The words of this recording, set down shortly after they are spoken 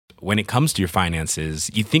When it comes to your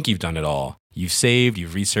finances, you think you've done it all. You've saved,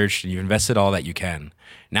 you've researched, and you've invested all that you can.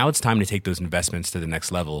 Now it's time to take those investments to the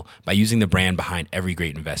next level by using the brand behind every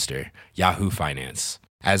great investor, Yahoo Finance.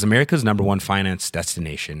 As America's #1 finance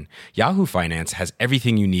destination, Yahoo Finance has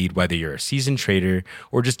everything you need, whether you're a seasoned trader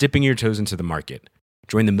or just dipping your toes into the market.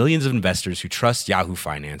 Join the millions of investors who trust Yahoo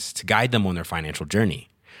Finance to guide them on their financial journey.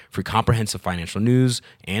 For comprehensive financial news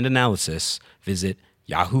and analysis, visit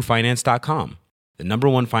yahoofinance.com, the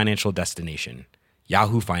 #1 financial destination,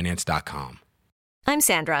 yahoofinance.com. I'm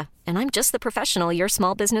Sandra, and I'm just the professional your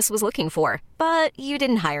small business was looking for. But you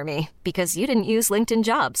didn't hire me because you didn't use LinkedIn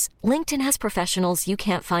Jobs. LinkedIn has professionals you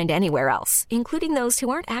can't find anywhere else, including those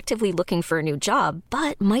who aren't actively looking for a new job,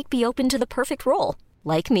 but might be open to the perfect role,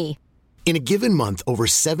 like me. In a given month, over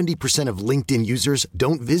 70% of LinkedIn users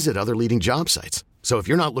don't visit other leading job sites. So if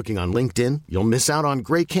you're not looking on LinkedIn, you'll miss out on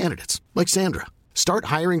great candidates like Sandra. Start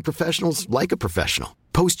hiring professionals like a professional.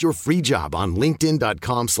 Post your free job on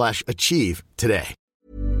linkedin.com/achieve today.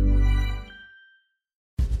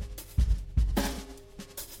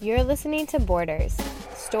 You're listening to Borders,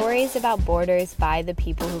 stories about borders by the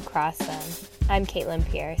people who cross them. I'm Caitlin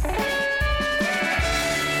Pierce.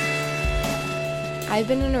 I've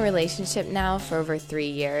been in a relationship now for over 3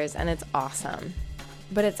 years, and it's awesome.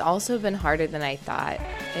 But it's also been harder than I thought,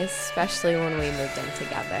 especially when we moved in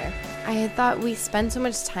together. I had thought we spend so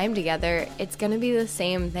much time together, it's gonna be the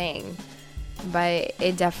same thing, but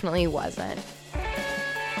it definitely wasn't.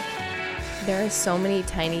 There are so many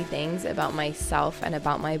tiny things about myself and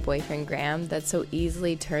about my boyfriend Graham that so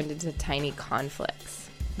easily turned into tiny conflicts.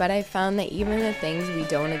 But I found that even the things we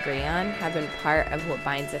don't agree on have been part of what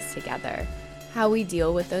binds us together. How we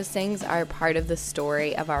deal with those things are part of the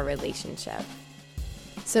story of our relationship.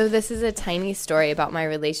 So this is a tiny story about my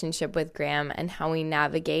relationship with Graham and how we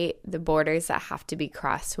navigate the borders that have to be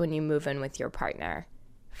crossed when you move in with your partner.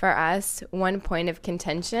 For us, one point of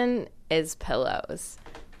contention is pillows.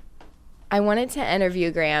 I wanted to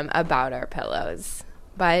interview Graham about our pillows,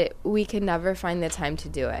 but we could never find the time to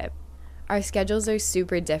do it. Our schedules are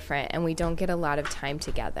super different and we don't get a lot of time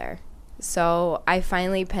together. So I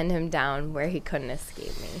finally pinned him down where he couldn't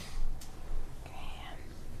escape me. Graham,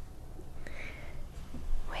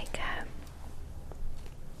 wake up.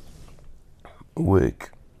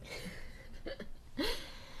 Awake.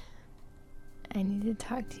 I need to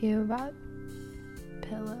talk to you about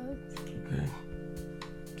pillows. Okay.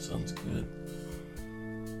 Sounds good.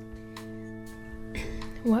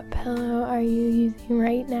 What pillow are you using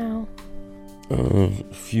right now? A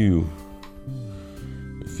few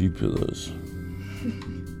pillows.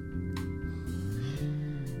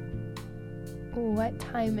 What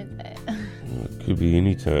time is it? It could be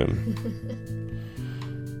any time.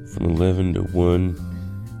 From 11 to 1.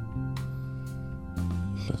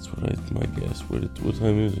 That's what my guess. What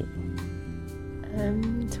time is it?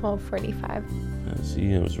 12:45.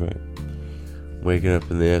 See, I was right. Waking up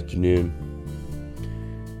in the afternoon.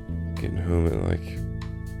 Getting home at like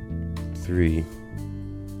 3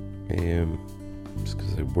 a.m. just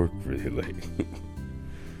because I work really late.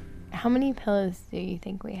 How many pillows do you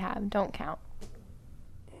think we have? Don't count.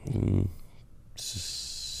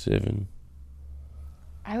 7.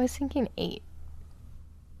 I was thinking 8.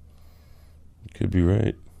 Could be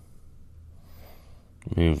right.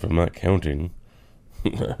 I mean, if I'm not counting, I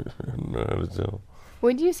don't know how to tell.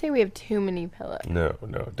 Would you say we have too many pillows? No,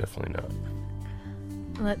 definitely not.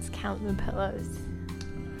 Let's count the pillows.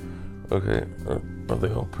 Okay, are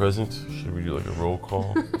they all present? Should we do like a roll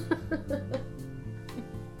call?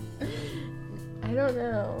 I don't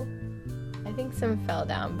know. I think some fell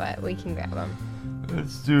down, but we can grab them.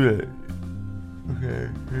 Let's do it. Okay,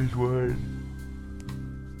 here's 1,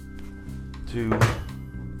 2, oh,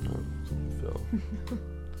 some fell.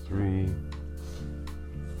 3,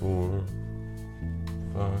 4,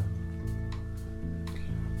 5,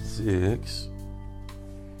 6.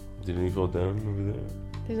 Did any fall down over there?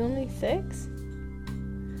 There's only 6?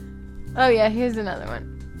 Oh yeah, here's another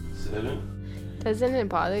one. 7? Doesn't it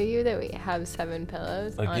bother you that we have 7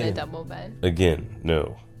 pillows on a double bed? Again,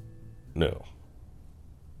 no.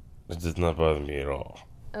 It does not bother me at all.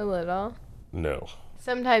 A little? No.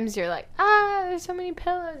 Sometimes you're like, there's so many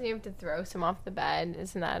pillows. You have to throw some off the bed.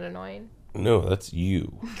 Isn't that annoying? No, that's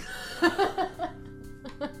you.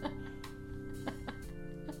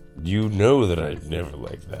 You know that I'd never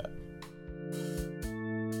like that.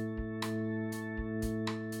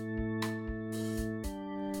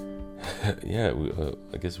 Yeah,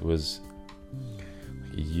 I guess it was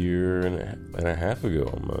like a year and a half ago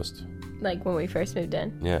almost. Like when we first moved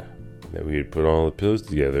in? Yeah. That we would put all the pillows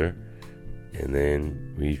together, and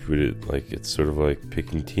then we would, like, it's sort of like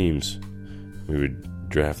picking teams. We would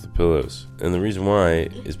draft the pillows. And the reason why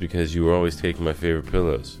is because you were always taking my favorite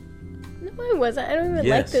pillows. No, I wasn't. I don't even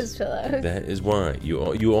like those pillows. That is why.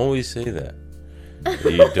 You always say that.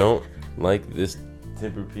 That you don't like this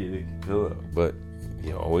Tempur-Pedic pillow, but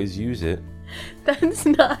you always use it. That's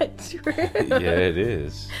not true. Yeah, it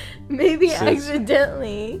is. Maybe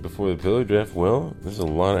accidentally. Before the pillow draft, well, there's a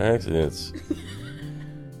lot of accidents.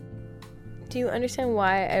 Do you understand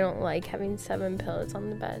why I don't like having 7 pillows on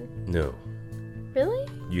the bed? No. Really?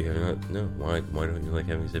 You have not? No. Why don't you like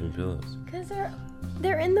having 7 pillows? Because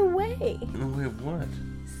they're in the way. In the way of what?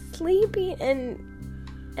 Sleeping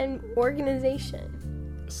and organization.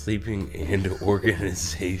 Sleeping and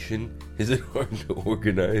organization? Is it hard to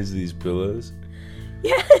organize these pillows?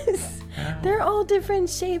 Yes! They're all different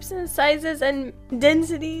shapes and sizes and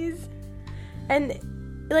densities. And,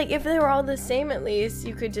 like, if they were all the same at least,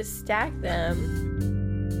 you could just stack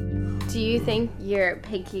them. Do you think you're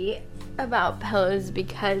picky about pillows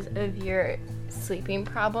because of your sleeping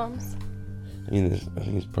problems? I think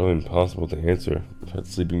it's probably impossible to answer. I've had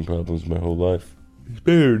sleeping problems my whole life. It's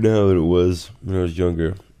better now than it was when I was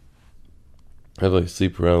younger. I have like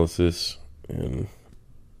sleep paralysis and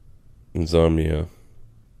insomnia.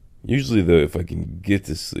 Usually though, if I can get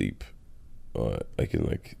to sleep, I can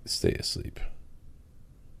like stay asleep.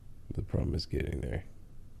 The problem is getting there.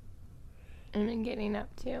 And then getting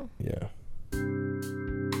up too. Yeah.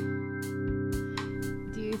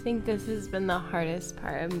 Do you think this has been the hardest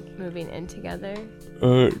part of moving in together?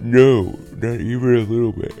 No, not even a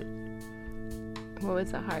little bit. What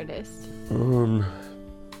was the hardest?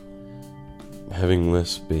 Having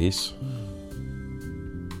less space.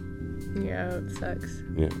 Yeah, it sucks.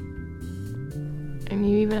 Yeah. And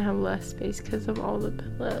you even have less space because of all the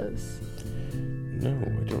pillows. No,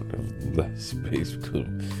 I don't have less space because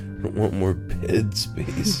I don't want more bed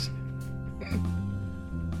space.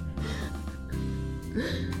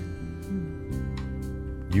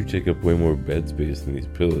 You take up way more bed space than these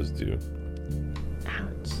pillows do.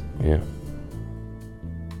 Ouch. Yeah.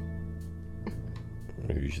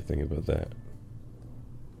 Maybe you should think about that.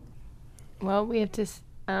 Well, we have to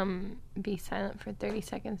be silent for 30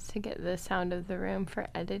 seconds to get the sound of the room for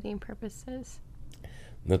editing purposes.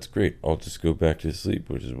 That's great. I'll just go back to sleep,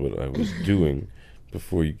 which is what I was doing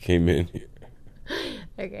before you came in here.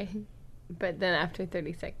 Okay. But then after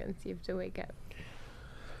 30 seconds, you have to wake up.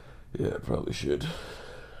 Yeah, I probably should.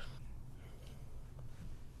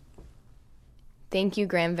 Thank you,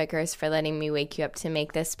 Graham Vickers, for letting me wake you up to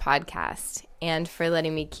make this podcast and for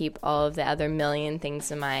letting me keep all of the other million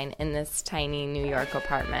things of mine in this tiny New York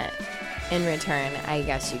apartment. In return, I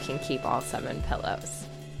guess you can keep all 7 pillows.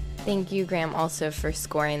 Thank you, Graham, also for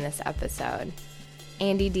scoring this episode.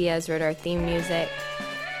 Andy Diaz wrote our theme music.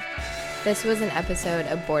 This was an episode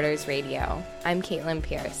of Borders Radio. I'm Caitlin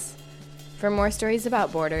Pierce. For more stories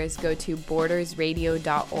about Borders, go to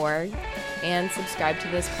bordersradio.org and subscribe to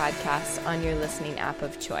this podcast on your listening app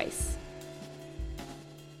of choice.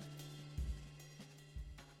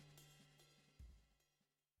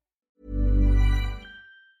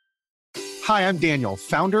 Hi, I'm Daniel,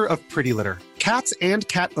 founder of Pretty Litter. Cats and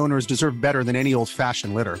cat owners deserve better than any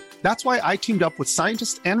old-fashioned litter. That's why I teamed up with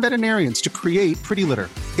scientists and veterinarians to create Pretty Litter.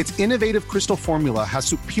 Its innovative crystal formula has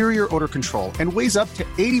superior odor control and weighs up to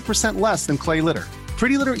 80% less than clay litter.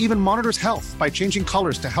 Pretty Litter even monitors health by changing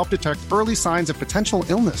colors to help detect early signs of potential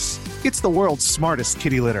illness. It's the world's smartest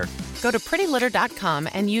kitty litter. Go to prettylitter.com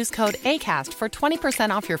and use code ACAST for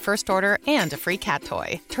 20% off your first order and a free cat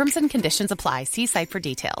toy. Terms and conditions apply. See site for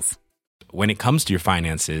details. When it comes to your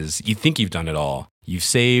finances, you think you've done it all. You've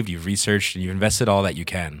saved, you've researched, and you've invested all that you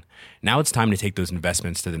can. Now it's time to take those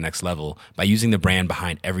investments to the next level by using the brand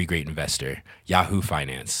behind every great investor, Yahoo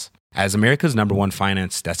Finance. As America's #1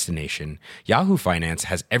 finance destination, Yahoo Finance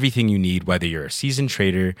has everything you need, whether you're a seasoned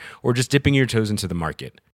trader or just dipping your toes into the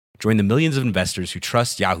market. Join the millions of investors who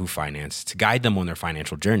trust Yahoo Finance to guide them on their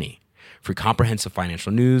financial journey. For comprehensive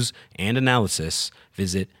financial news and analysis,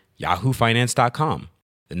 visit yahoofinance.com.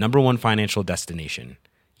 The #1 financial destination,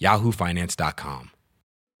 yahoofinance.com.